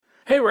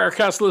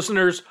Rarecast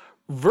listeners,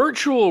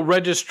 virtual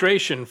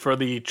registration for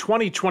the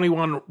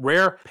 2021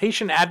 Rare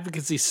Patient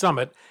Advocacy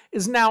Summit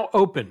is now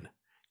open.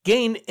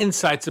 Gain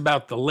insights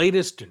about the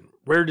latest in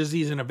rare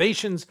disease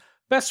innovations,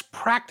 best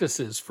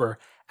practices for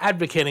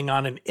advocating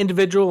on an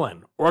individual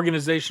and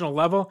organizational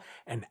level,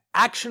 and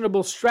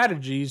actionable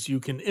strategies you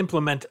can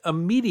implement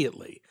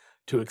immediately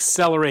to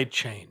accelerate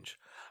change.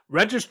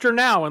 Register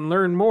now and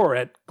learn more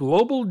at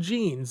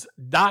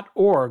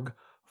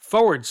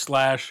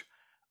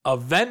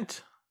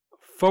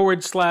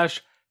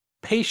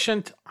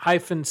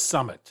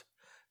globalgenes.org/event/patient-summit.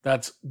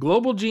 That's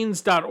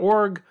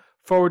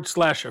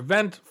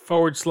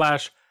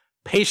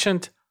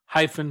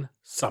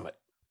globalgenes.org/event/patient-summit.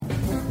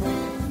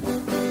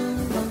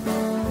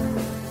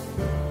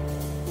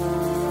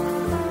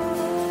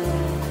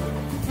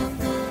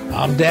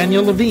 I'm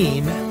Daniel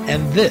Levine,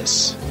 and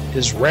this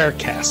is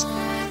Rarecast.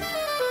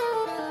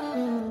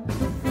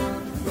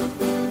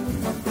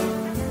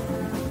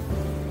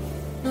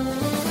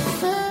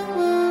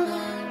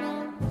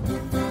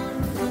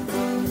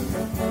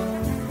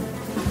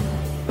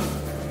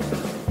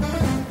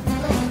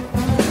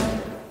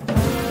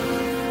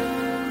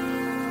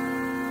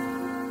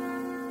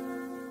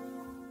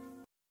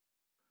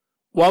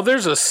 While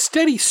there's a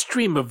steady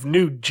stream of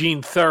new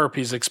gene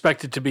therapies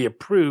expected to be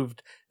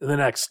approved in the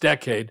next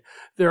decade,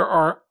 there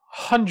are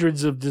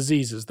hundreds of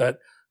diseases that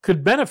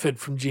could benefit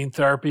from gene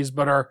therapies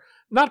but are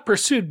not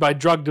pursued by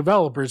drug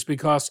developers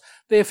because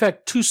they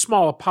affect too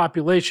small a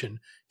population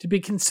to be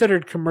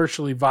considered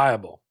commercially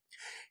viable.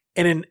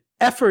 In an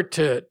effort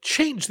to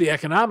change the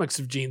economics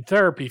of gene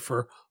therapy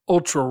for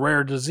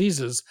ultra-rare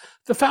diseases,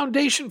 the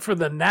Foundation for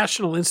the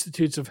National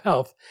Institutes of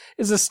Health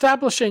is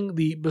establishing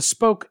the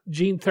Bespoke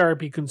Gene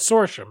Therapy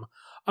Consortium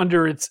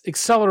under its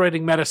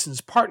Accelerating Medicines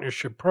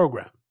Partnership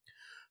Program.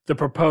 The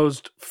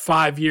proposed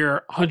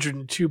 5-year,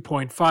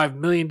 $102.5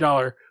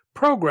 million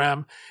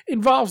program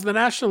involves the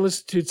National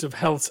Institutes of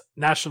Health's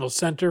National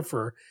Center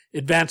for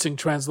Advancing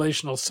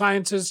Translational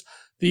Sciences,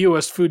 the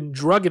U.S. Food and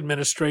Drug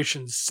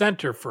Administration's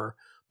Center for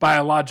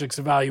Biologics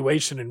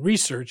Evaluation and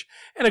Research,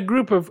 and a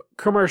group of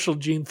commercial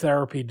gene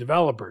therapy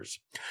developers.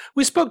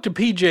 We spoke to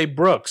P.J.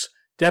 Brooks,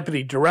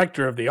 Deputy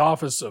Director of the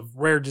Office of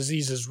Rare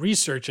Diseases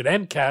Research at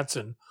NCATS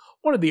and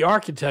one of the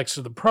architects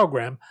of the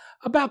program,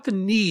 about the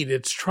need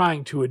it's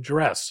trying to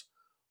address,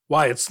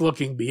 why it's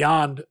looking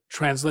beyond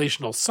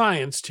translational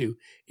science to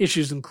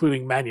issues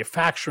including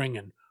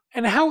manufacturing,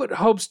 and how it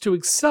hopes to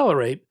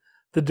accelerate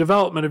the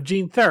development of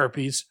gene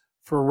therapies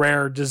for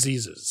rare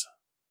diseases.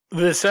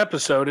 This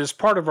episode is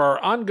part of our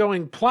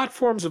ongoing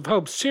Platforms of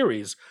Hope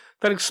series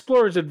that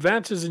explores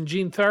advances in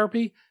gene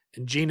therapy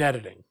and gene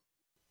editing.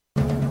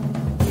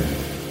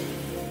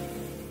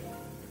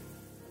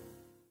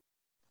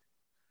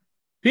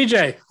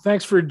 PJ,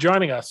 thanks for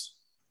joining us.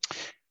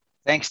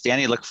 Thanks,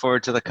 Danny. Look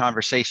forward to the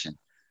conversation.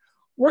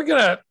 We're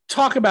going to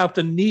talk about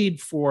the need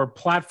for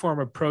platform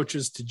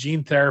approaches to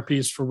gene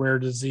therapies for rare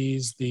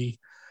disease, the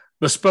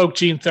Bespoke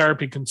Gene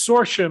Therapy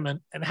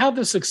Consortium, and how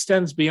this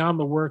extends beyond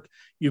the work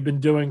you've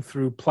been doing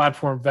through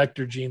platform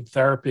vector gene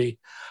therapy.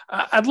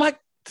 I'd like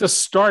to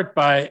start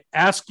by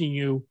asking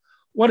you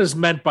what is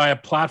meant by a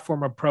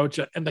platform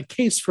approach and the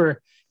case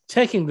for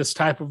taking this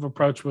type of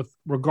approach with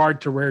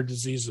regard to rare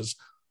diseases.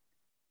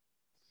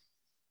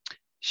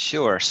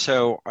 Sure.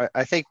 So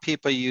I think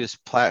people use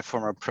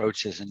platform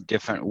approaches in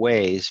different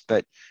ways,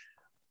 but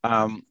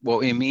what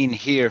we mean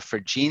here for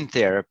gene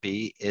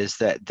therapy is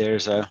that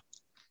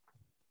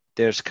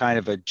there's kind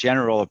of a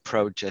general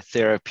approach, a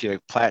therapeutic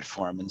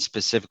platform, and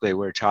specifically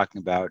we're talking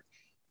about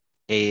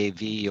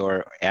AAV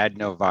or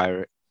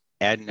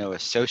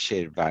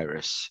adeno-associated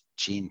virus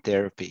gene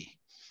therapy.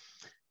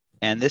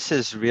 And this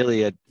is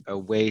really a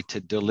way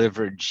to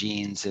deliver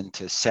genes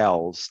into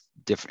cells.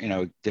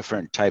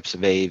 Different types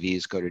of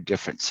AAVs go to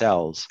different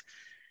cells.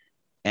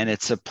 And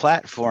it's a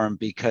platform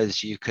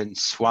because you can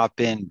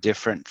swap in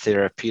different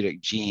therapeutic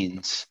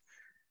genes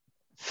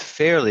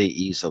fairly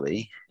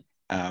easily.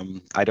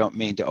 I don't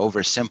mean to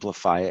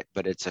oversimplify it,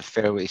 but it's a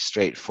fairly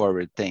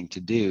straightforward thing to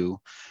do,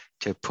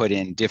 to put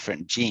in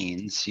different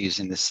genes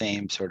using the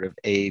same sort of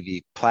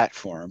AAV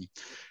platform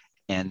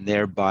and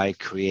thereby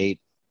create,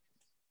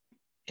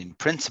 in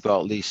principle,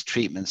 at least,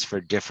 treatments for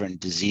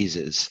different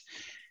diseases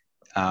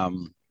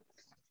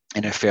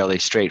in a fairly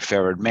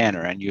straightforward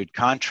manner. And you'd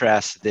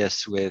contrast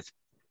this with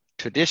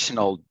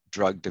traditional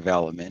drug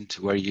development,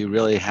 where you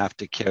really have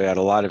to carry out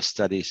a lot of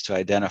studies to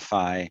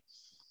identify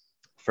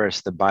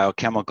first the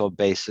biochemical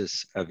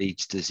basis of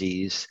each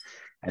disease.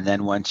 And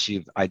then once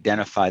you've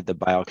identified the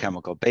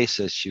biochemical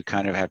basis, you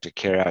kind of have to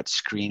carry out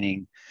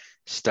screening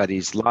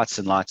studies, lots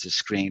and lots of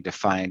screening to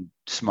find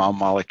small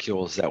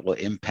molecules that will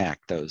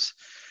impact those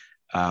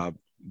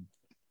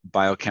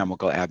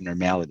biochemical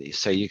abnormalities.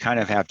 So you kind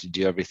of have to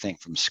do everything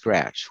from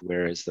scratch,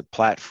 whereas the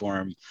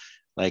platform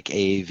like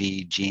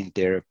AAV gene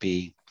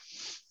therapy,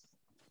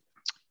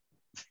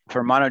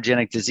 for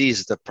monogenic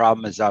diseases, the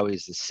problem is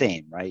always the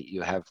same, right?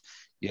 You have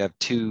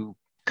two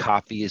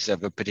copies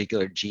of a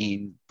particular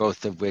gene,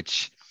 both of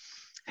which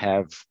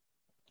have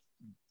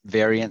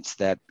variants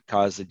that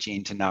cause the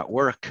gene to not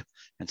work.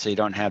 And so you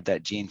don't have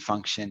that gene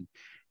function.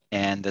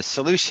 And the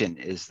solution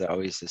is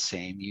always the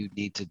same. You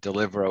need to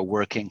deliver a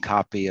working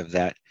copy of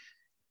that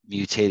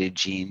mutated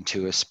gene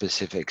to a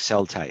specific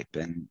cell type.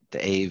 And the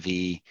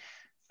AAV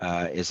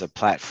is a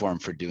platform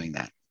for doing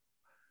that.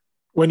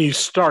 When you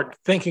start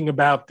thinking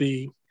about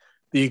the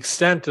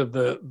extent of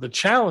the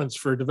challenge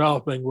for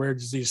developing rare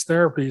disease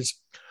therapies,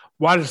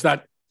 why does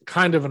that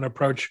kind of an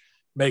approach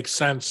make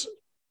sense?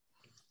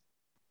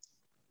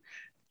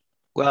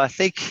 Well, I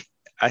think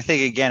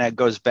again, it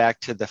goes back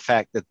to the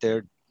fact that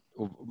they're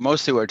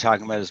mostly what we're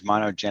talking about is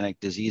monogenic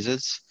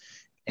diseases.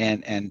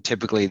 And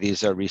typically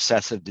these are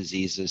recessive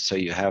diseases. So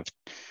you have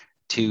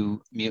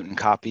two mutant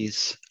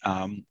copies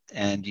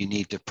and you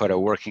need to put a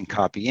working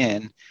copy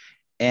in.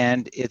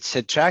 And it's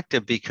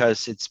attractive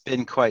because it's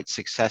been quite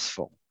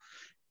successful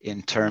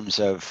in terms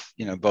of,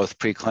 both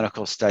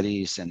preclinical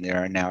studies, and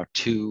there are now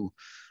two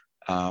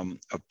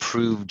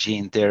approved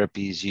gene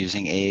therapies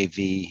using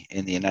AAV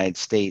in the United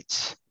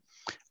States.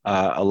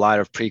 A lot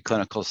of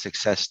preclinical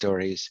success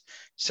stories.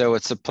 So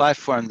it's a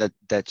platform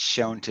that's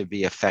shown to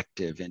be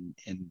effective in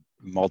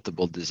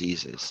multiple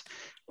diseases.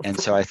 And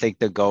so I think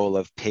the goal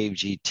of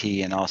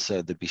PAVE-GT and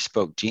also the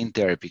Bespoke Gene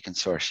Therapy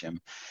Consortium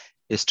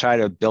is try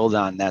to build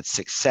on that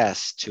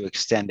success to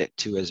extend it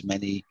to as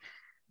many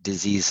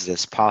diseases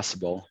as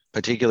possible,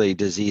 particularly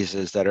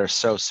diseases that are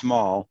so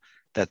small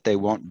that they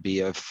won't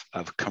be of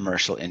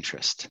commercial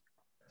interest.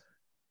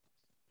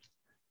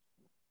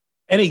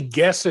 Any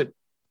guess at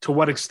to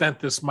what extent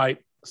this might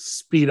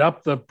speed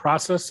up the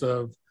process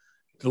of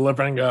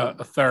delivering a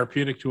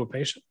therapeutic to a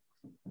patient?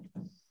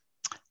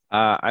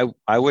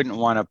 I wouldn't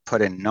want to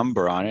put a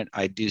number on it.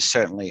 I do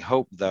certainly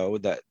hope, though,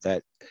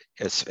 that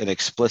it's an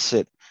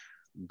explicit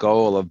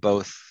goal of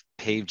both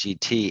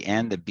PAVE-GT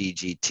and the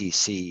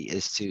BGTC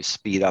is to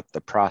speed up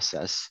the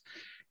process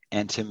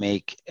and to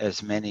make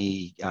as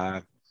many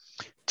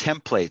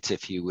templates,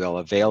 if you will,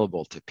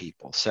 available to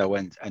people. So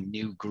when a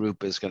new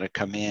group is going to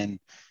come in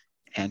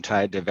and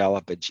try to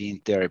develop a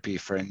gene therapy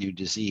for a new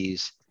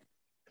disease,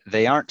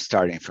 they aren't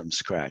starting from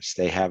scratch.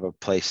 They have a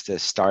place to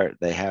start.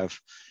 They have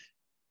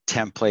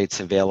templates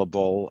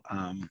available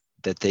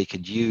that they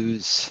could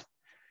use.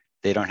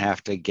 They don't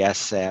have to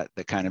guess at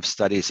the kind of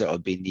studies that will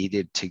be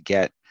needed to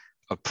get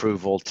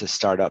approval to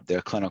start up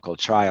their clinical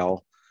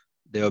trial.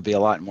 There will be a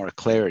lot more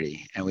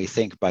clarity. And we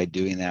think by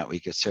doing that, we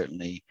could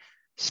certainly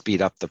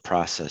speed up the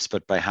process.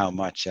 But by how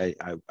much,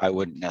 I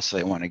wouldn't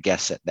necessarily want to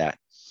guess at that.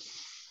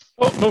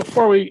 Well,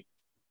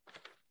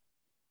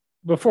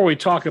 before we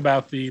talk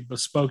about the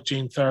Bespoke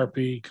Gene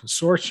Therapy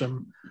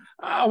Consortium,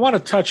 I want to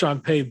touch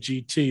on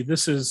PAVE-GT.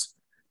 This is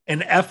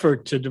an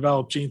effort to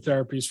develop gene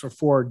therapies for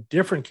 4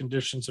 different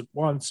conditions at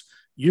once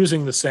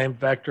using the same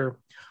vector.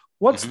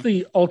 What's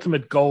the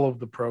ultimate goal of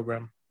the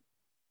program?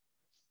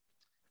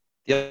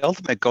 The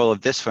ultimate goal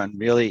of this one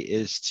really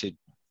is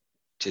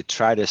to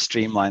try to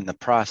streamline the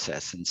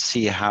process and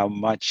see how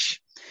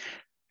much,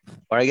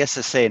 or I guess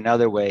to say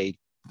another way,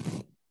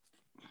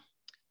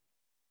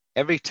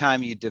 every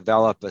time you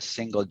develop a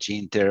single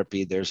gene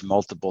therapy, there's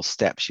multiple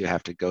steps you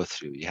have to go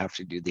through. You have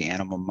to do the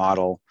animal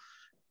model,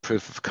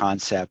 proof of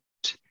concept.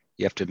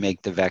 You have to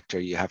make the vector.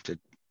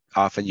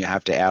 Often you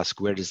have to ask,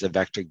 where does the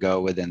vector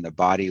go within the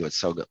body? What's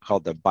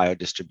called the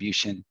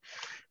biodistribution.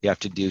 You have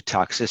to do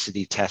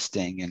toxicity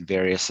testing and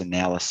various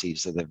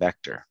analyses of the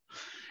vector.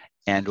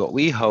 And what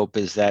we hope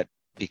is that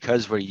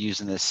because we're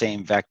using the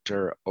same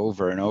vector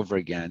over and over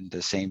again,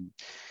 the same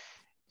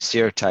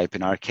serotype,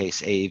 in our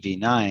case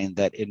AAV9,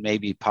 that it may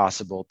be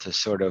possible to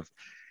sort of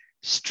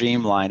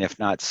streamline, if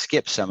not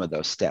skip, some of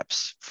those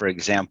steps. For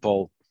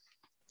example,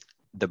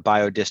 the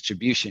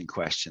biodistribution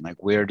question,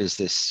 like where does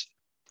this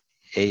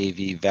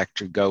AAV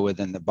vector go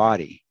within the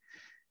body?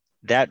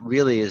 That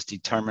really is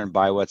determined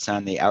by what's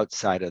on the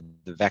outside of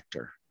the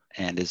vector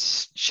and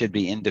should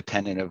be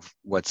independent of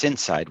what's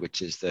inside,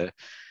 which is the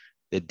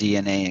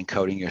DNA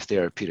encoding your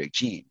therapeutic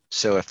gene.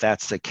 So if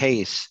that's the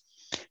case,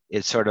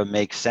 it sort of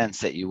makes sense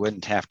that you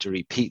wouldn't have to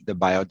repeat the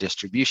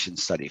biodistribution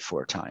study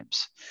 4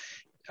 times.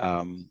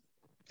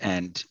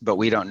 But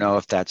we don't know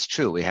if that's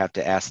true. We have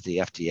to ask the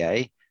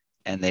FDA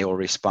and they will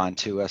respond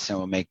to us and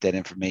we'll make that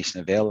information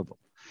available.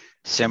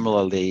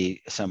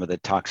 Similarly, some of the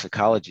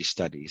toxicology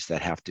studies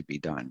that have to be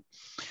done,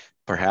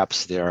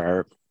 perhaps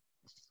there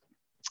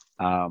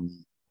are,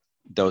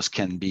 those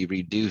can be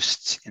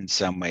reduced in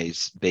some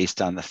ways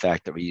based on the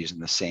fact that we're using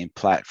the same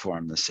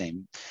platform, the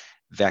same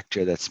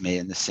vector that's made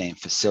in the same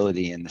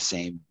facility in the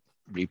same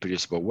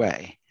reproducible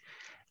way.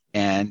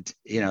 And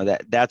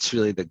that's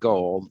really the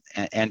goal.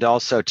 And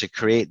also to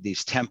create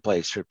these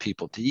templates for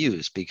people to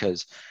use,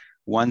 because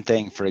one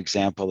thing, for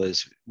example,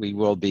 is we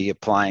will be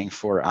applying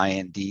for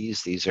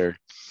INDs. These are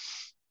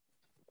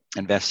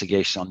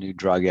investigational new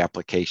drug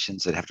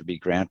applications that have to be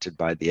granted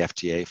by the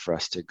FDA for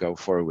us to go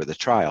forward with a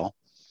trial.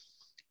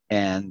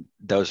 And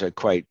those are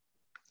quite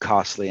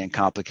costly and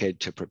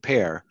complicated to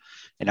prepare.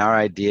 And our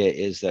idea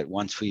is that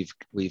once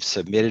we've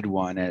submitted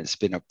one and it's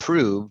been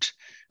approved,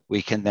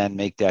 we can then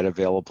make that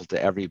available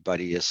to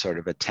everybody as sort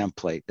of a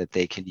template that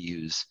they can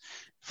use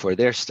for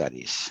their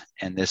studies.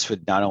 And this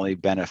would not only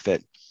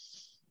benefit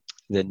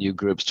the new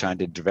groups trying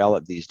to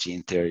develop these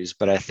gene therapies,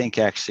 but I think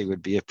actually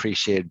would be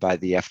appreciated by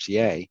the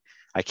FDA.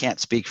 I can't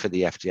speak for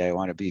the FDA. I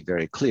want to be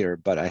very clear,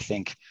 but I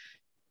think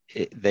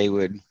they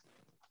would.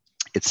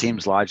 It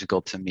seems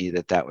logical to me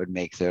that that would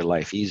make their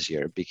life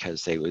easier,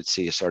 because they would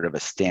see a sort of a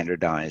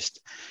standardized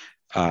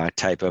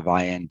type of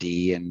IND,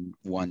 and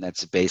one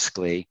that's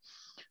basically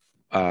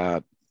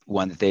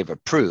one that they've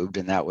approved,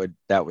 and that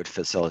would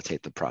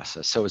facilitate the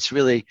process. So it's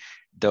really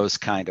those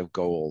kind of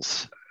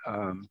goals.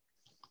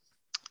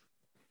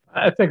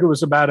 I think it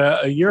was about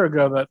a year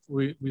ago that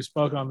we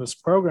spoke on this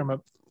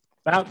program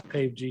about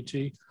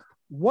PAVE-GT.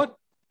 What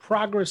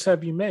progress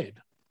have you made?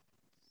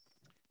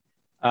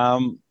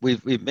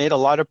 We've made a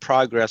lot of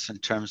progress in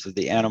terms of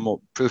the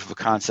animal proof of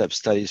concept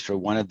studies for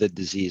one of the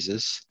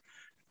diseases,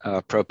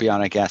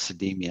 propionic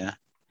acidemia.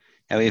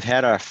 And we've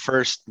had our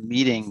first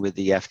meeting with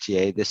the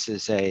FDA. This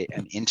is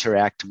an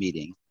interact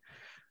meeting,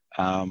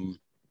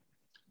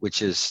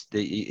 which is, it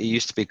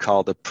used to be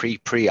called a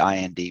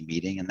pre-IND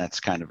meeting, and that's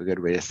kind of a good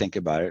way to think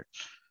about it,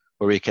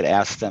 where we could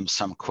ask them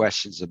some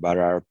questions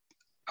about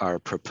our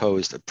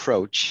proposed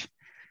approach.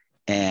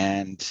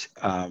 And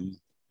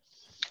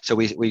so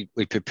we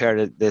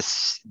prepared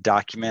this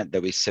document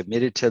that we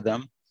submitted to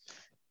them.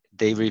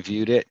 They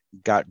reviewed it,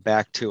 got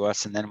back to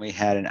us, and then we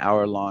had an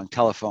hour-long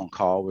telephone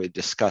call where we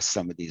discussed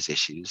some of these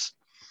issues.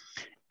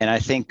 And I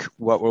think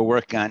what we're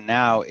working on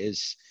now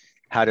is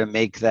how to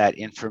make that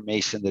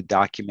information, the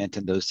document,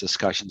 and those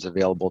discussions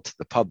available to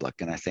the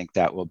public. And I think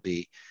that will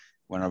be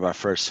one of our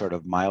first sort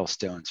of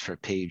milestones for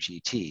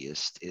PAVE-GT,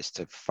 is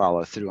to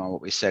follow through on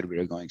what we said we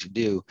were going to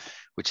do,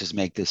 which is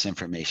make this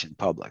information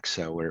public.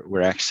 So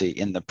we're actually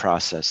in the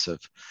process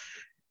of,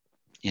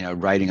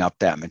 writing up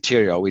that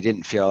material. We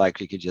didn't feel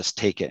like we could just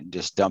take it and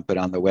just dump it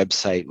on the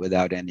website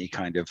without any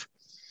kind of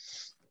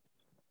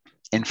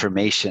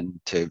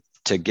information to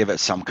give it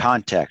some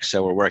context.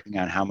 So we're working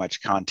on how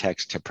much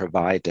context to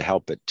provide to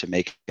help it, to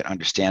make it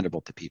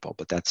understandable to people.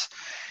 But that's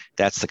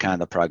the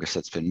kind of progress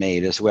that's been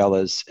made, as well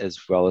as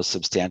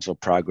substantial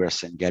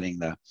progress in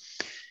getting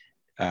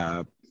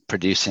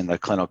producing the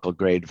clinical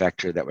grade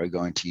vector that we're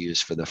going to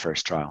use for the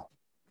first trial.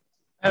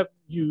 Have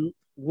you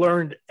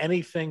learned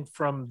anything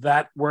from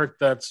that work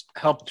that's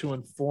helped to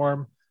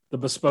inform the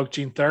Bespoke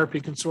Gene Therapy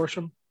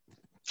Consortium?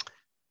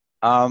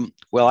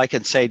 Well, I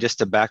can say, just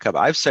to back up,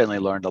 I've certainly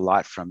learned a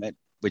lot from it,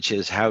 which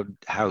is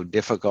how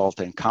difficult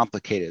and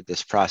complicated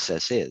this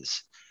process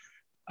is.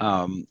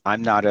 I'm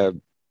not a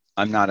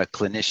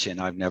clinician.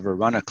 I've never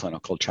run a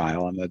clinical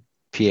trial. I'm a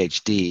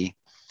PhD,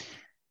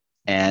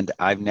 and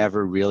I've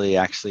never really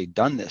actually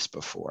done this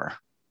before.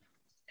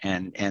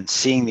 And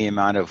seeing the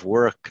amount of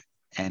work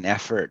and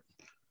effort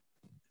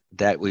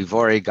that we've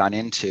already gone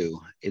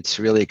into, it's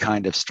really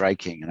kind of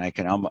striking. And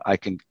I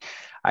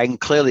can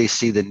clearly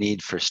see the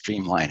need for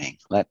streamlining.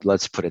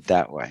 Let's put it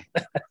that way.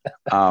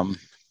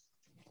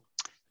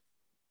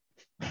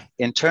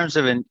 In terms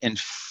of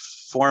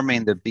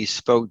informing the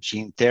bespoke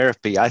gene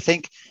therapy, I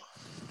think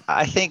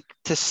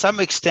to some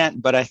extent,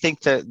 but I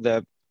think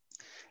the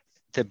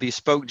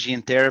bespoke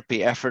gene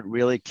therapy effort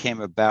really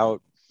came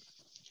about,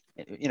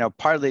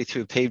 partly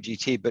through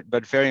PAVE-GT,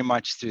 but very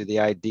much through the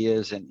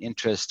ideas and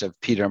interest of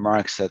Peter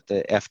Marks at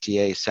the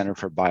FDA Center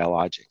for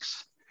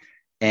Biologics.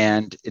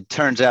 And it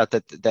turns out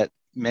that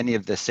many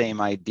of the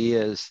same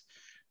ideas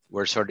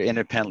were sort of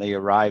independently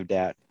arrived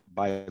at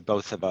by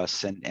both of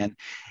us. And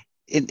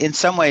in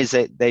some ways,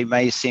 they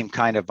may seem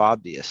kind of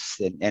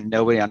obvious, and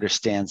nobody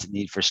understands the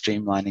need for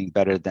streamlining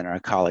better than our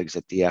colleagues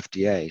at the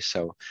FDA.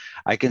 So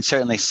I can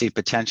certainly see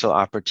potential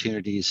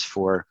opportunities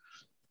for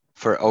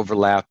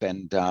overlap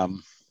and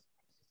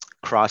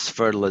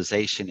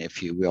cross-fertilization,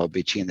 if you will,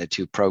 between the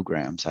two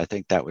programs. I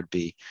think that would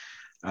be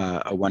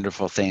a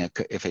wonderful thing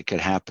if it could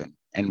happen.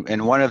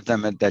 And one of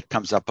them that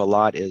comes up a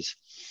lot is,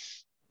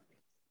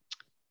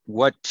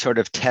 what sort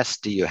of tests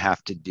do you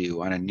have to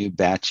do on a new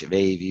batch of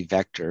AAV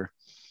vector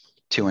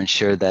to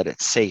ensure that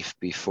it's safe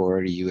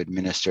before you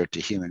administer it to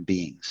human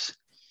beings?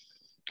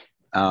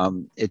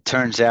 It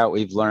turns out,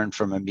 we've learned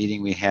from a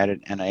meeting we had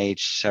at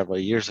NIH several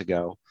years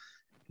ago,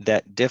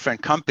 that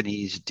different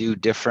companies do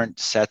different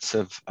sets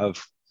of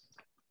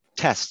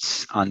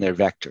tests on their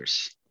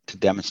vectors to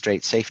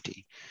demonstrate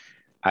safety.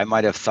 I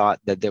might have thought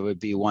that there would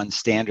be one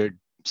standard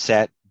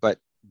set, but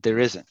there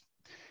isn't.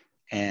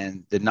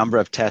 And the number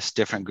of tests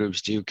different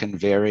groups do can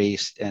vary.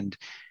 And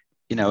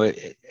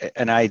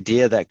an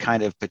idea that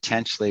kind of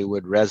potentially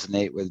would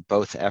resonate with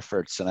both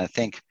efforts, and I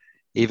think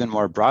even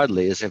more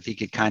broadly, is if you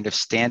could kind of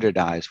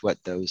standardize what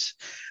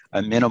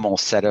a minimal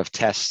set of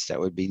tests that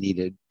would be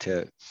needed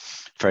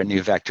for a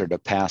new vector to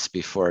pass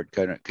before it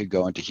could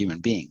go into human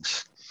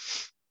beings.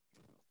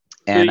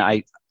 And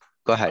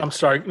go ahead. I'm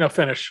sorry, no,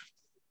 finish.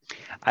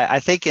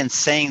 I think in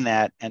saying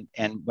that,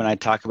 and when I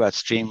talk about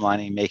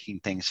streamlining, making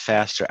things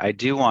faster, I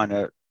do want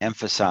to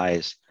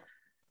emphasize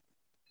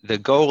the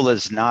goal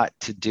is not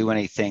to do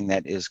anything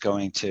that is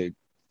going to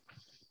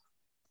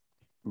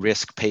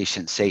risk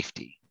patient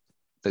safety.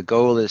 The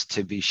goal is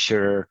to be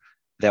sure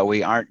that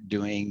we aren't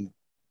doing,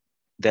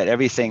 that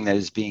everything that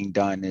is being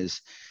done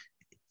is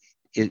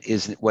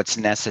what's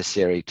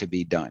necessary to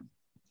be done.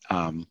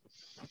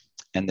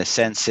 And the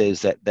sense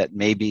is that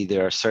maybe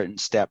there are certain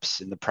steps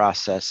in the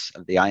process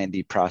of the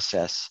IND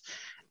process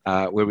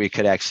where we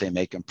could actually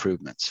make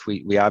improvements.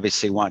 We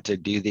obviously want to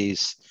do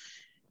these,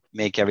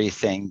 make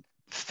everything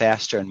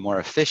faster and more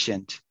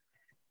efficient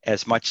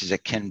as much as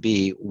it can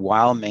be,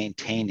 while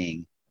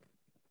maintaining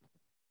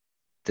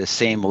the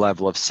same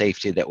level of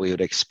safety that we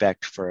would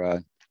expect for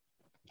a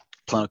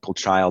clinical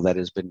trial that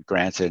has been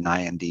granted an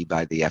IND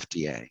by the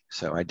FDA.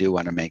 So I do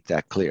want to make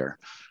that clear.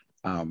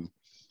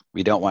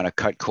 We don't want to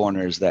cut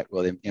corners that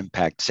will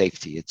impact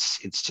safety.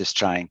 It's just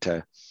trying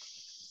to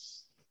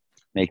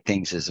make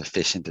things as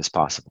efficient as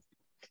possible.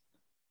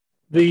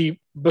 The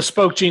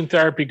Bespoke Gene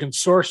Therapy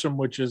Consortium,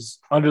 which is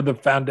under the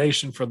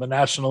Foundation for the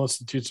National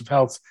Institutes of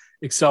Health's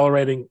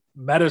Accelerating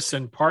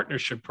Medicine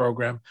Partnership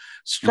Program,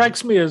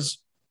 strikes me as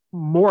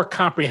more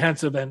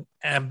comprehensive and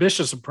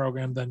ambitious a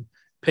program than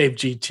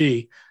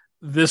PAVE-GT.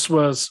 This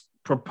was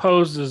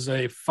proposed as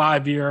a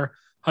 5-year,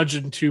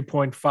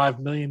 $102.5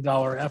 million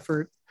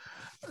effort.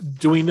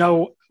 Do we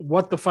know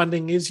what the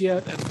funding is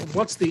yet? And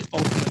what's the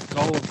ultimate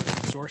goal of the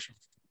consortium?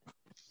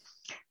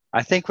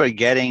 I think we're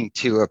getting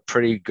to a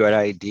pretty good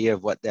idea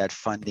of what that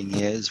funding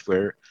is.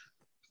 We're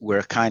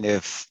kind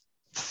of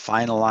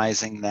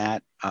finalizing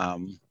that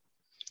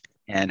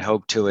and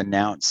hope to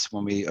announce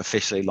when we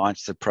officially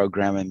launch the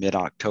program in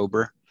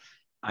mid-October.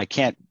 I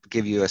can't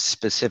give you a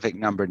specific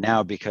number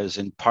now because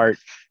in part,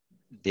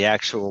 the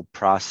actual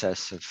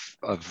process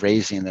of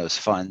raising those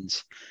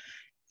funds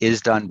is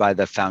done by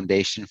the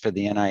Foundation for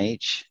the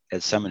NIH.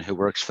 As someone who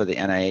works for the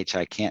NIH,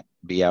 I can't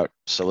be out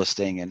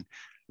soliciting and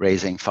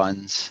raising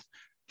funds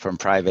from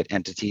private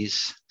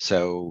entities.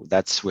 So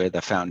that's where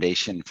the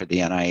Foundation for the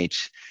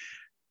NIH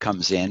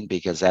comes in,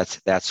 because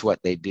that's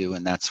what they do,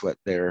 and that's what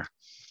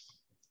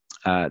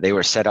they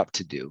were set up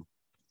to do.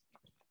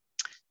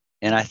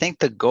 And I think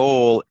the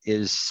goal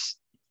is,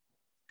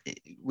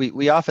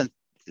 we often,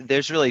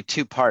 there's really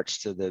two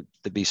parts to the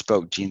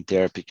Bespoke Gene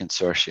Therapy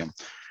Consortium.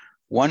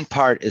 One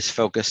part is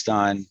focused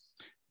on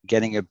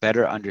getting a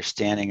better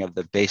understanding of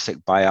the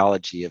basic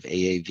biology of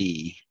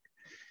AAV,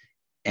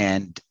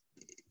 and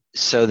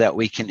so that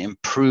we can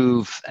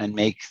improve and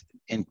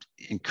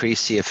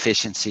increase the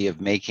efficiency of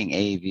making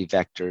AAV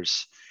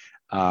vectors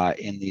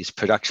in these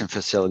production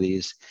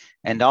facilities,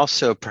 and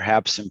also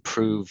perhaps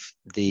improve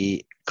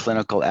the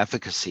clinical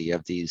efficacy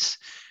of these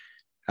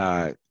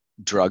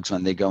drugs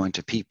when they go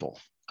into people.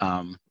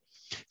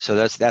 So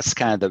that's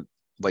kind of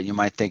what you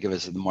might think of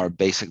as the more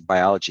basic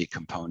biology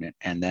component.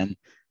 And then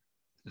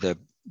the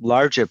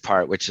larger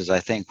part, which is I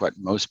think what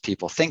most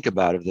people think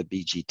about of the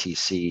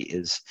BGTC,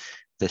 is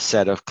the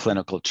set of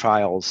clinical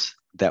trials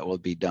that will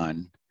be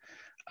done.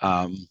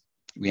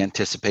 We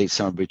anticipate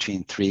somewhere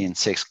between 3 and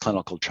 6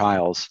 clinical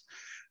trials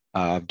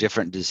of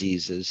different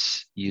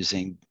diseases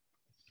using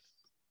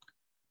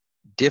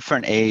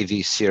different AAV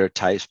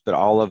serotypes, but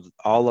all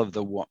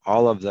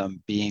of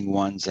them being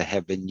ones that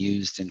have been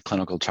used in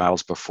clinical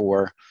trials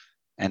before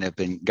and have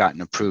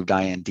gotten approved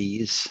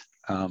INDs,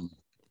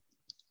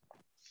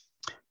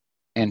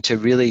 and to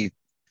really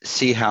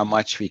see how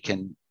much we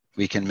can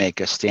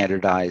make a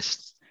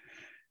standardized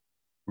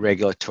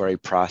regulatory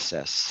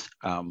process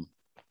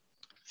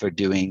for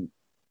doing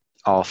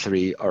all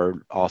 3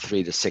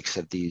 to 6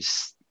 of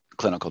these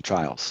clinical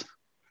trials.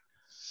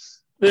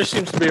 There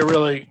seems to be a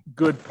really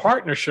good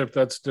partnership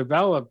that's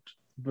developed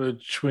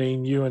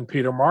between you and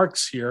Peter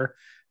Marks here.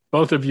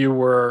 Both of you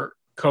were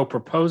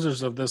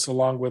co-proposers of this,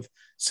 along with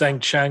Seng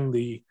Cheng,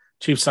 the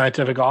Chief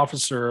Scientific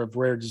Officer of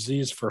Rare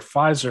Disease for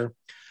Pfizer.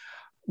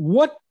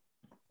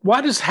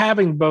 Why does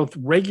having both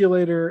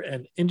regulator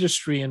and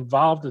industry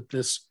involved at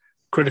this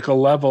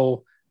critical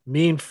level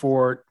mean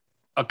for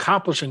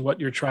accomplishing what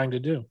you're trying to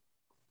do?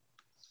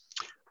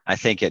 I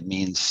think it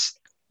means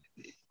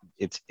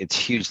it's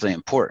hugely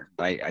important.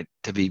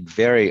 To be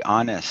very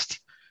honest,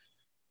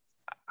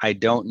 I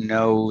don't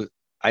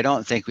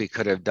think we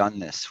could have done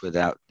this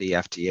without the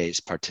FDA's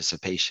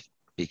participation,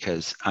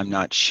 because I'm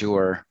not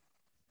sure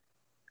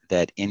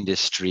that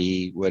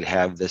industry would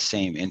have the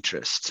same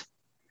interest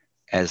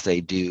as they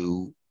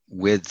do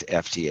with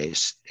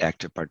FDA's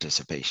active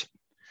participation.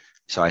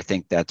 So I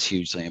think that's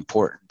hugely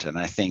important. And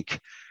I think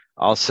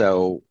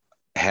also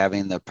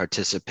having the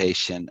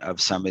participation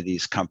of some of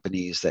these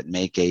companies that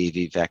make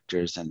AAV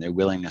vectors and their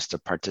willingness to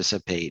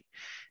participate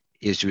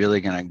is really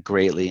going to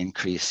greatly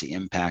increase the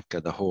impact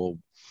of the whole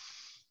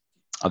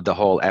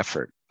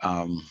effort.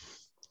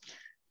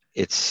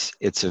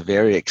 It's a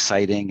very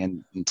exciting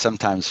and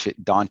sometimes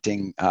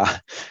daunting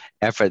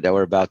effort that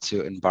we're about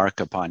to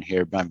embark upon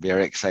here, but I'm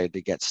very excited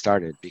to get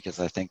started because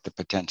I think the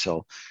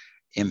potential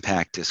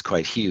impact is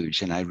quite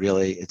huge. And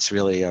it's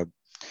really a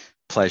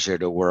pleasure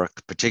to work,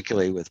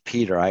 particularly with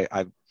Peter.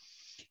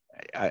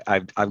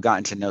 I've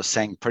gotten to know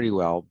Seng pretty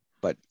well,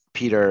 but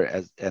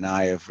Peter and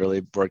I have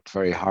really worked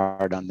very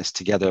hard on this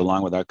together,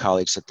 along with our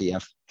colleagues at the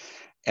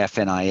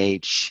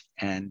FNIH,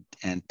 and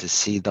to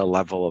see the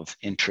level of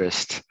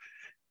interest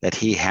that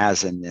he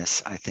has in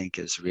this, I think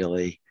is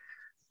really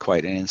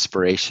quite an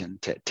inspiration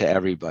to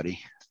everybody.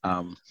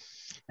 And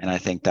I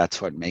think that's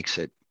what makes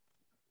it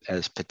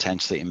as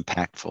potentially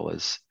impactful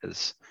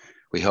as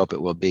we hope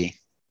it will be.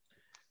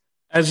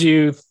 As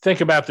you think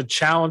about the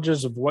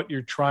challenges of what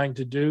you're trying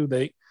to do,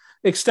 they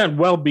extend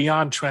well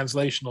beyond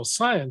translational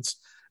science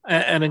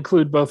and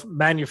include both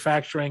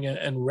manufacturing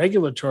and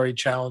regulatory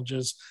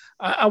challenges.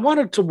 I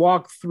wanted to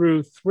walk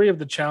through three of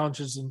the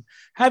challenges and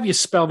have you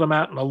spell them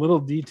out in a little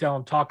detail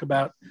and talk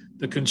about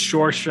the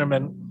consortium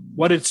and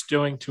what it's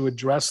doing to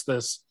address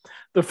this.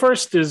 The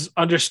first is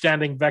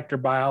understanding vector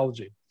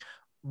biology.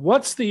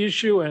 What's the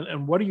issue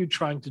and what are you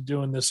trying to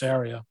do in this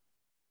area?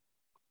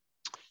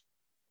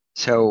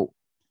 So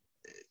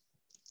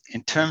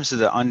in terms of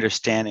the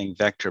understanding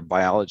vector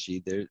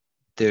biology,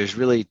 there's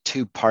really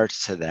two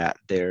parts to that.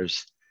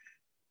 There's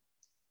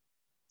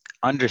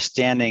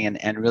understanding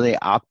and really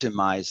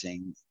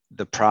optimizing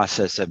the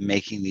process of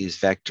making these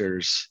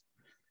vectors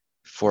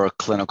for a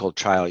clinical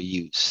trial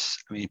use.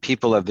 I mean,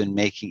 people have been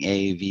making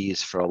AAVs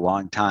for a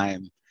long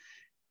time,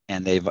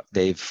 and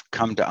they've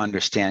come to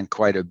understand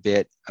quite a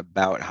bit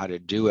about how to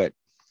do it.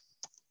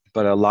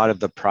 But a lot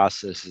of the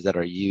processes that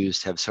are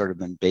used have sort of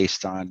been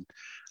based on,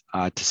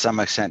 to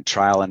some extent,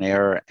 trial and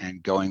error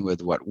and going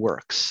with what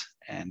works.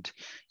 And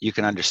you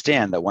can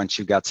understand that once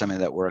you've got something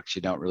that works,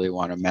 you don't really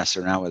want to mess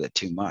around with it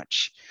too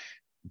much.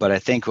 But I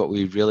think what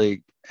we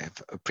really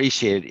have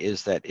appreciated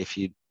is that if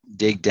you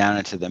dig down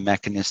into the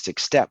mechanistic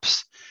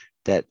steps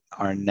that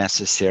are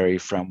necessary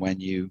from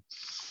when you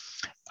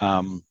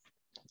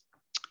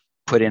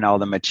put in all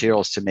the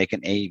materials to make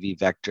an AAV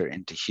vector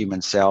into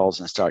human cells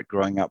and start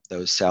growing up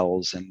those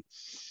cells and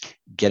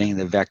getting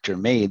the vector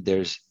made,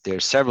 there's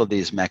several of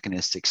these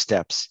mechanistic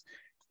steps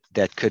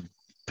that could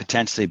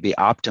potentially be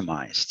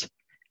optimized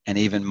and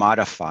even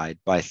modified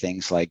by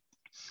things like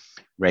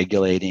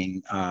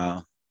regulating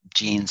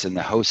genes in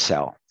the host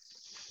cell.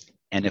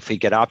 And if we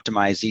could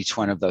optimize each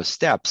one of those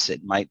steps,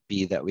 it might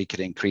be that we could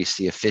increase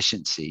the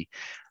efficiency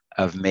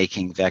of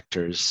making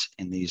vectors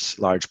in these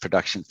large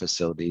production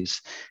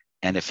facilities.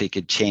 And if we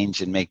could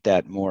change and make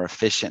that more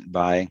efficient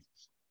by,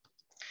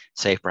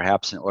 say,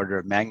 perhaps an order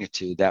of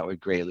magnitude, that would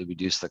greatly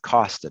reduce the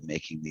cost of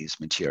making these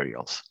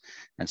materials.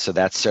 And so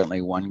that's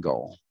certainly one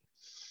goal.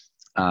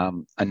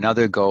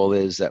 Another goal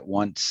is that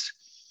once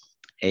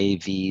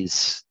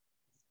AAVs,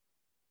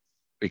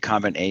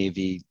 recombinant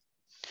AAV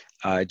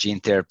gene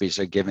therapies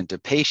are given to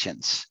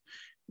patients,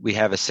 we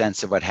have a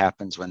sense of what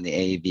happens when the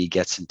AAV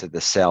gets into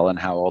the cell and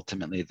how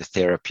ultimately the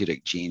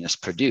therapeutic gene is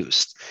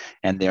produced.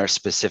 And there are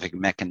specific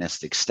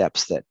mechanistic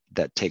steps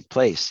that take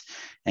place.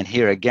 And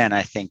here again,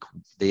 I think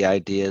the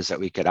idea is that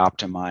we could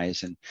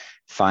optimize and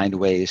find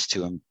ways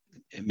to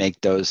make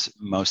those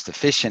most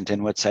efficient.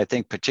 And what's, I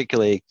think,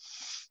 particularly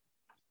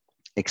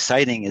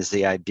exciting is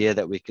the idea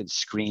that we could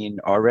screen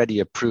already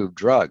approved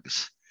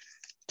drugs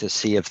to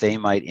see if they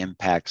might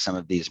impact some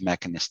of these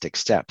mechanistic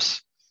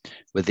steps,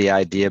 with the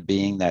idea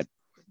being that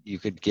you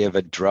could give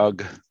a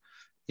drug,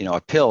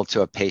 a pill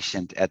to a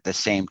patient at the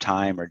same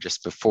time or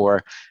just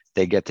before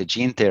they get the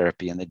gene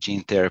therapy, and the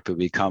gene therapy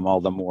become all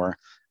the more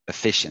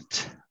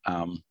efficient.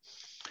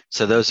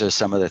 So those are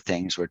some of the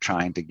things we're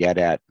trying to get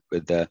at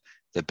with the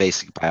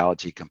basic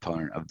biology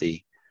component of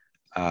the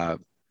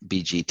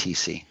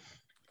BGTC.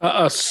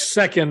 A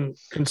second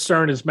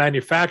concern is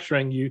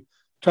manufacturing. You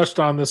touched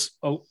on this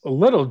a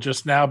little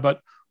just now,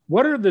 but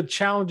what are the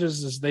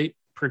challenges as they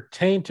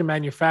pertain to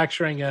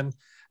manufacturing, and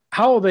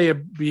how will they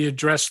be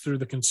addressed through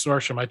the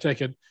consortium? I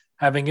take it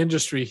having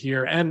industry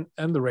here and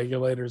the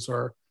regulators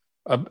are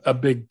a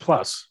big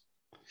plus.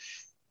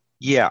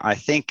 Yeah, I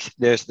think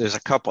there's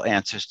a couple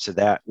answers to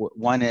that.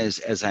 One is,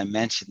 as I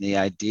mentioned, the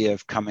idea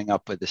of coming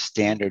up with a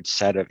standard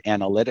set of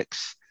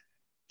analytics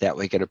that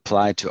we could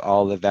apply to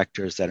all the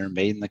vectors that are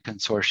made in the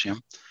consortium.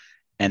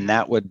 And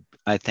that would,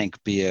 I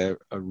think, be a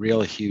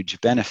real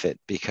huge benefit,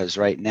 because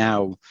right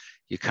now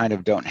you kind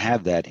of don't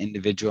have that.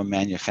 Individual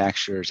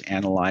manufacturers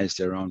analyze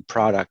their own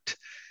product,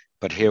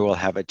 but here we'll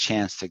have a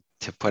chance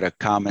to put a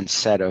common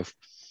set of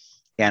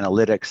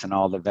analytics on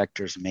all the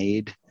vectors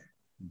made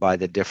by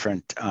the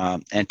different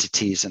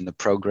entities in the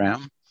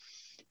program.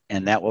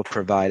 And that will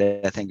provide,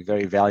 I think,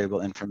 very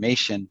valuable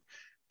information,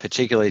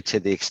 particularly to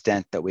the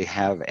extent that we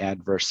have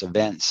adverse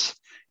events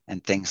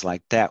and things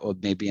like that. We'll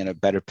maybe in a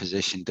better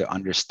position to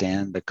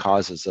understand the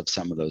causes of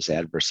some of those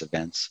adverse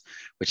events,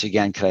 which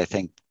again could, I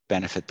think,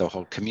 benefit the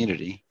whole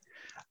community.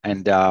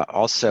 And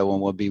also when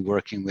we'll be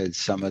working with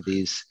some of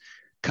these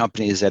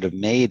companies that have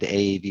made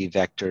AAV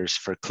vectors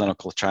for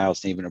clinical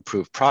trials and even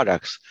approved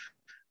products,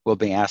 we'll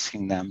be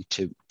asking them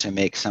to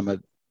make some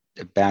of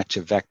a batch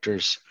of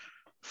vectors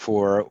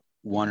for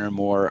one or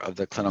more of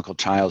the clinical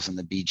trials in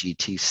the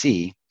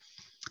BGTC,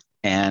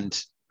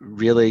 and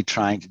really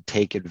trying to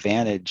take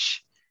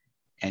advantage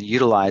and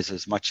utilize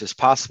as much as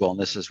possible. And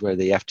this is where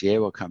the FDA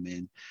will come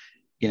in,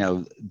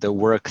 the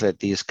work that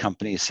these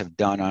companies have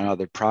done on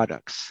other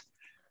products.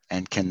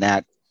 And can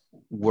that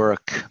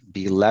work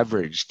be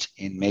leveraged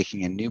in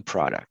making a new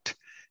product?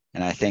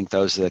 And I think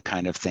those are the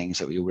kind of things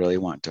that we really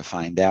want to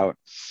find out.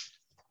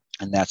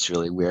 And that's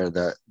really where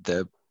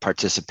the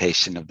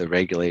participation of the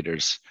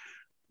regulators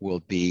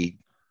will be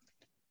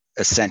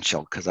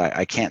essential, because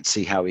I can't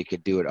see how we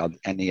could do it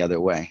any other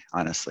way,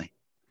 honestly.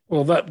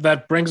 Well,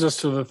 that brings us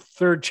to the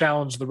third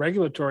challenge, the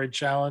regulatory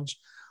challenge.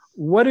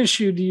 What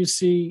issue do you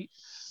see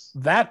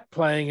that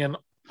playing in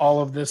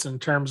all of this in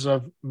terms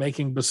of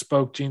making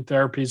bespoke gene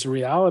therapies a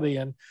reality,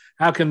 and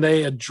how can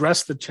they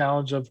address the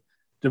challenge of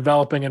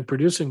developing and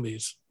producing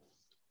these?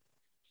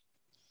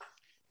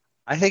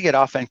 I think it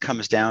often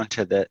comes down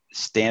to the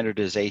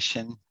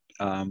standardization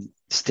of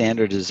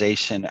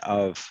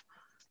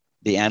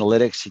the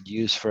analytics you'd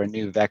use for a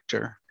new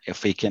vector.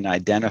 If we can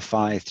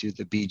identify through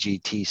the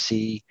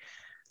BGTC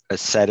a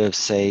set of,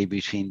 say,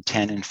 between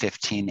 10 and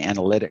 15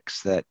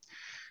 analytics that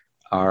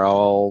are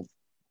all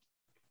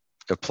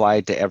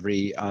applied to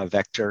every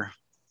vector,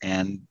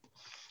 and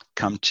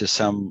come to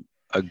some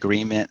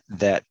agreement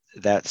that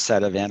that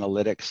set of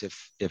analytics,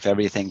 if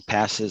everything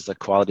passes the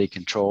quality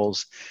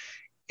controls,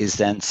 is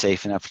then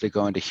safe enough to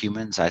go into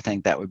humans, I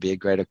think that would be a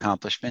great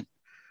accomplishment.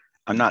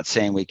 I'm not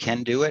saying we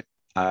can do it.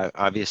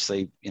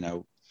 Obviously,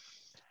 the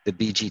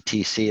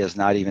BGTC has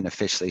not even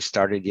officially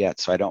started yet,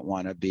 so I don't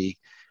want to be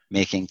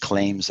making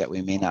claims that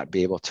we may not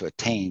be able to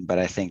attain, but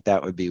I think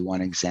that would be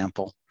one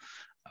example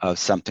of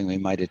something we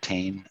might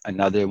attain.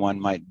 Another one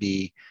might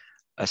be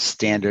a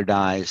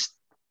standardized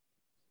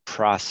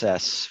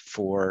process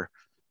for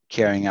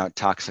carrying out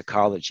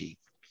toxicology.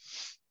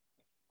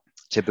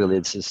 Typically,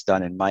 this is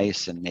done in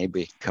mice, and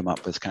maybe come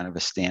up with kind of a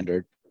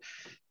standard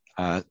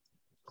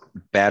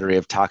battery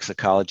of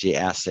toxicology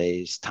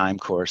assays, time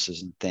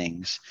courses, and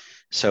things.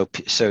 So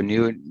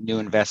new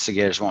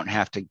investigators won't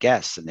have to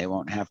guess, and they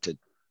won't have to,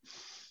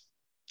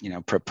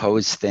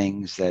 propose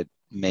things that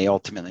may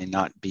ultimately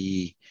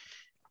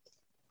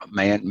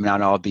may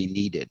not all be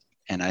needed.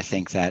 And I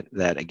think that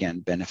again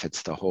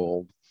benefits the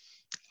whole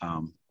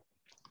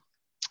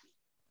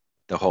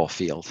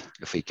field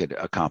if we could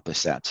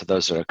accomplish that. So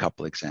those are a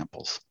couple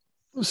examples.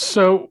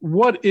 So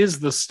what is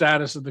the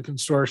status of the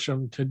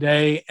consortium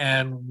today,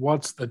 and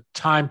what's the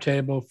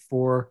timetable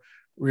for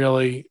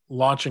really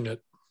launching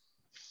it?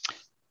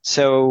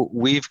 So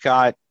we've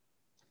got,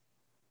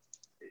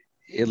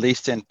 at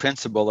least in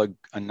principle,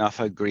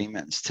 enough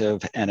agreements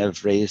and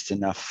have raised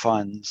enough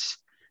funds.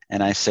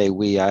 And I say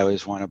we, I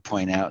always want to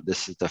point out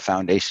this is the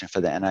foundation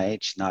for the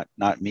NIH,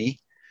 not me,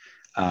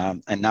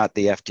 and not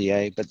the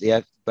FDA, but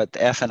the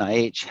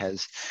FNIH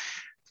has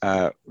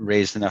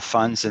raised enough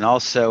funds, and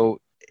also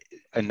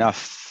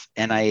enough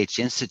NIH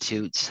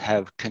institutes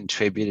have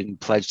contributed and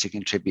pledged to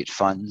contribute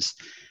funds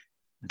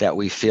that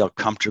we feel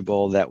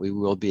comfortable that we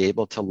will be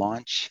able to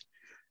launch.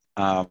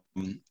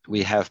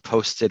 We have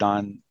posted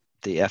on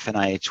the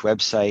FNIH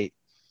website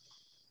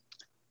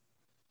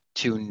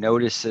 2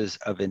 notices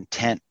of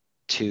intent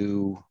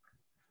to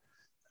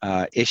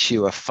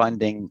issue a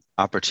funding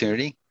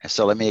opportunity.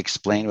 So let me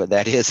explain what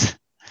that is.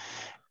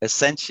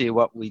 Essentially,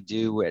 what we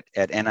do at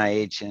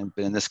NIH, and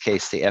in this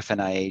case, the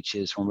FNIH,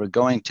 is when we're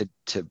going to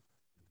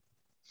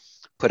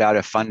put out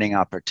a funding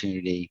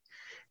opportunity,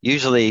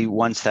 usually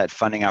once that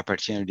funding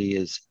opportunity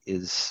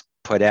is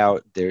put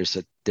out, there's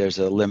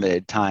a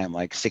limited time,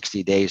 like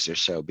 60 days or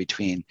so,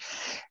 between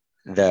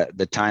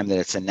the time that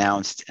it's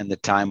announced and the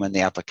time when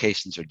the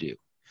applications are due.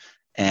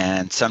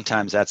 And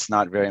sometimes that's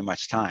not very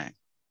much time.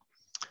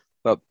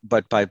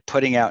 But by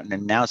putting out an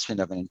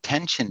announcement of an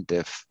intention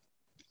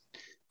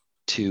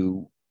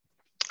to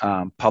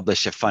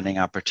publish a funding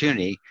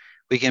opportunity,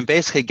 we can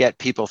basically get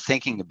people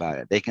thinking about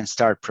it. They can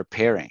start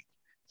preparing.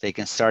 They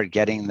can start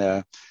getting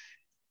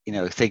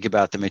think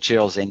about the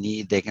materials they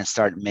need. They can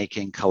start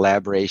making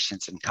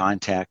collaborations and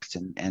contacts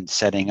and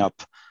setting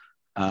up,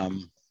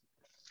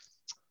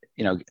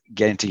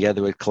 getting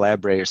together with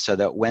collaborators, so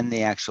that when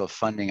the actual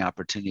funding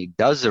opportunity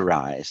does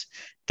arise,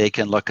 they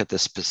can look at the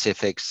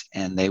specifics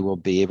and they will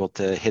be able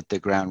to hit the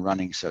ground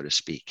running, so to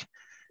speak.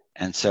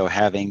 And so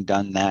having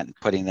done that and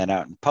putting that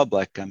out in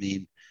public, I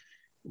mean,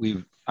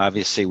 we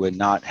obviously would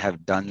not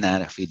have done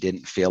that if we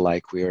didn't feel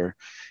like we were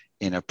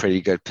in a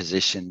pretty good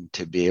position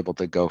to be able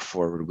to go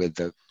forward with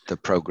the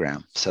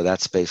program. So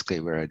that's basically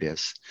where it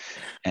is.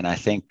 And I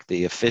think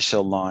the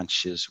official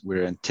launch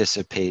we're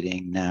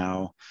anticipating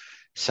now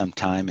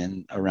sometime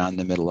in around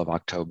the middle of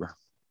October.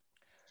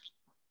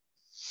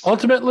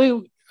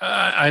 Ultimately,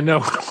 I know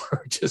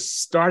we're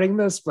just starting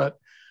this, but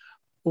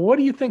what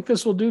do you think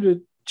this will do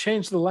to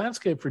change the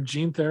landscape for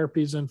gene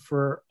therapies and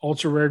for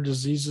ultra rare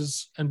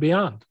diseases and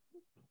beyond?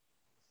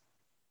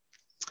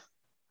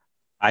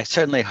 I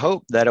certainly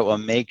hope that it will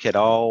make it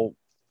all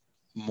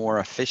more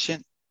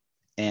efficient,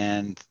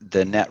 and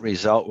the net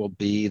result will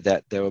be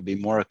that there will be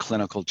more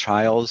clinical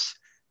trials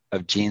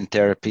of gene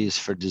therapies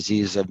for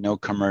diseases of no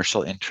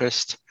commercial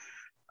interest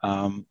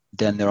than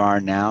there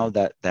are now.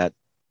 That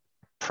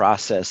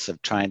process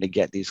of trying to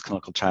get these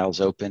clinical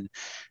trials open,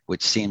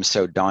 which seems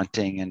so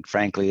daunting and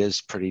frankly is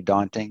pretty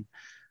daunting,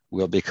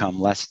 will become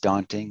less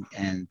daunting.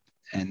 And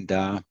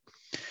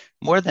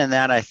more than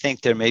that, I think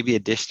there may be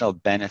additional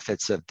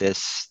benefits of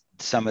this.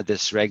 Some of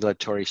this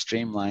regulatory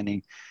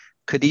streamlining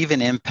could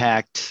even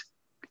impact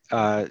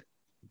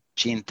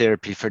gene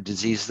therapy for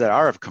diseases that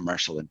are of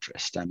commercial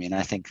interest. I mean,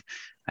 I think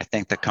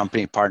the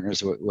company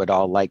partners would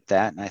all like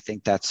that, and I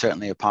think that's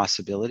certainly a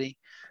possibility.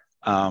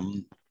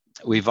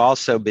 We've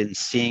also been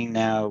seeing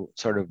now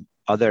sort of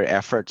other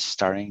efforts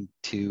starting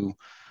to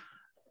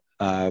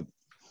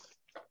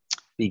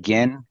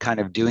begin kind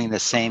of doing the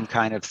same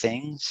kind of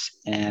things,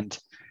 and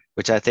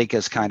which I think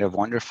is kind of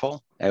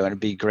wonderful. It would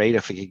be great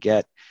if we could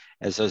get,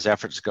 as those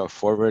efforts go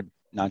forward,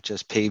 not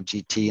just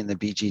PAVE-GT and the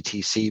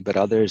BGTC, but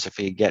others, if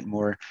we could get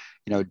more,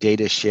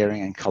 data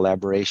sharing and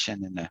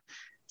collaboration, and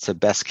it's a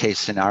best case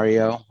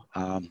scenario.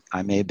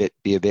 I may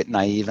be a bit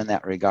naive in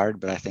that regard,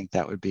 but I think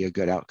that would be a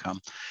good outcome.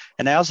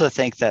 And I also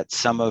think that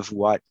some of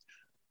what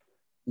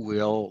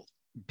will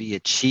be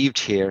achieved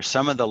here,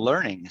 some of the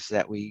learnings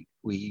that we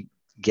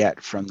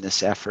get from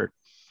this effort,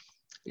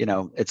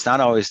 it's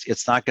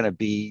not going to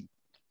be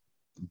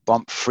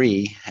bump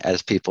free,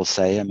 as people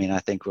say. I mean, I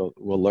think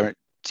we'll learn.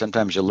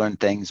 Sometimes you learn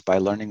things by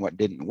learning what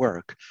didn't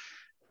work,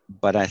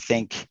 but I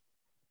think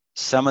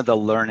some of the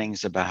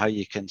learnings about how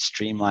you can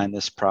streamline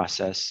this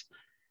process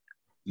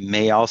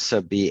may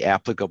also be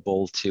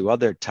applicable to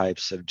other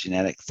types of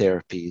genetic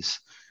therapies,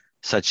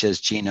 such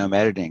as genome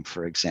editing,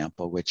 for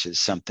example, which is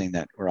something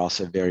that we're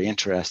also very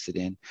interested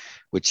in,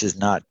 which is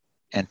not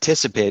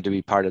anticipated to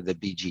be part of the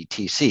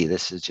BGTC.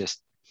 This is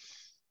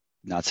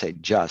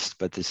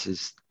but this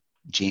is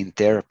gene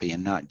therapy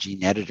and not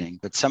gene editing.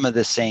 But some of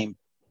the same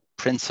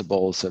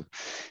principles of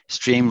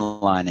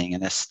streamlining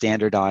and a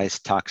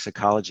standardized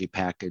toxicology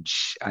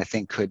package, I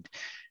think could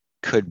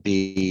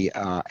be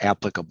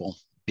applicable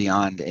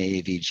beyond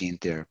AAV gene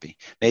therapy,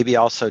 maybe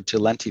also to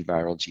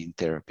lentiviral gene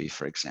therapy,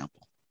 for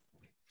example.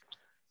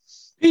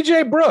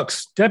 P.J.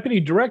 Brooks, Deputy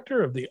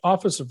Director of the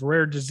Office of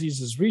Rare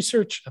Diseases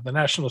Research at the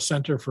National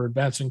Center for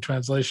Advancing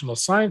Translational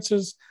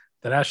Sciences,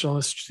 the National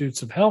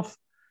Institutes of Health.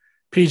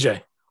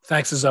 P.J.,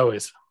 thanks as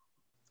always.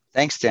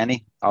 Thanks,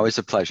 Danny. Always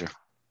a pleasure.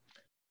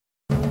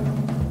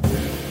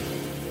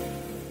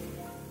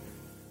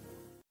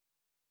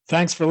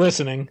 Thanks for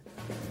listening.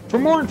 For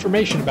more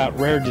information about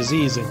rare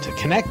disease and to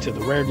connect to the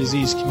rare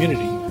disease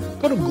community,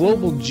 go to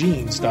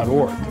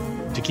globalgenes.org.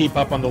 To keep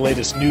up on the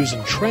latest news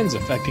and trends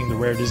affecting the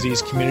rare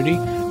disease community,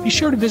 be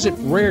sure to visit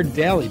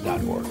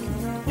raredaily.org.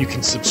 You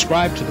can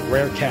subscribe to the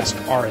Rarecast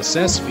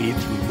RSS feed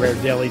through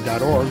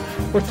raredaily.org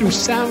or through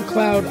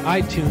SoundCloud,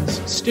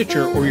 iTunes,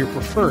 Stitcher, or your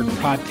preferred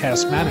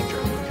podcast manager.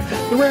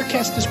 The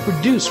Rarecast is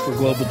produced for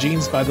Global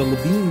Genes by the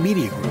Levine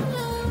Media Group.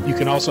 You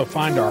can also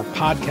find our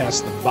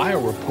podcast, The Bio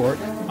Report,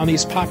 on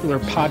these popular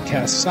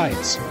podcast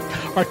sites.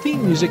 Our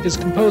theme music is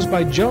composed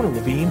by Jonah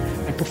Levine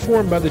and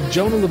performed by the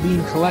Jonah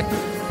Levine Collective.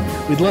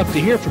 We'd love to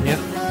hear from you.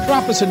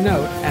 Drop us a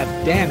note at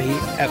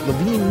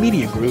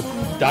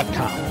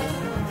danny@levinemediagroup.com.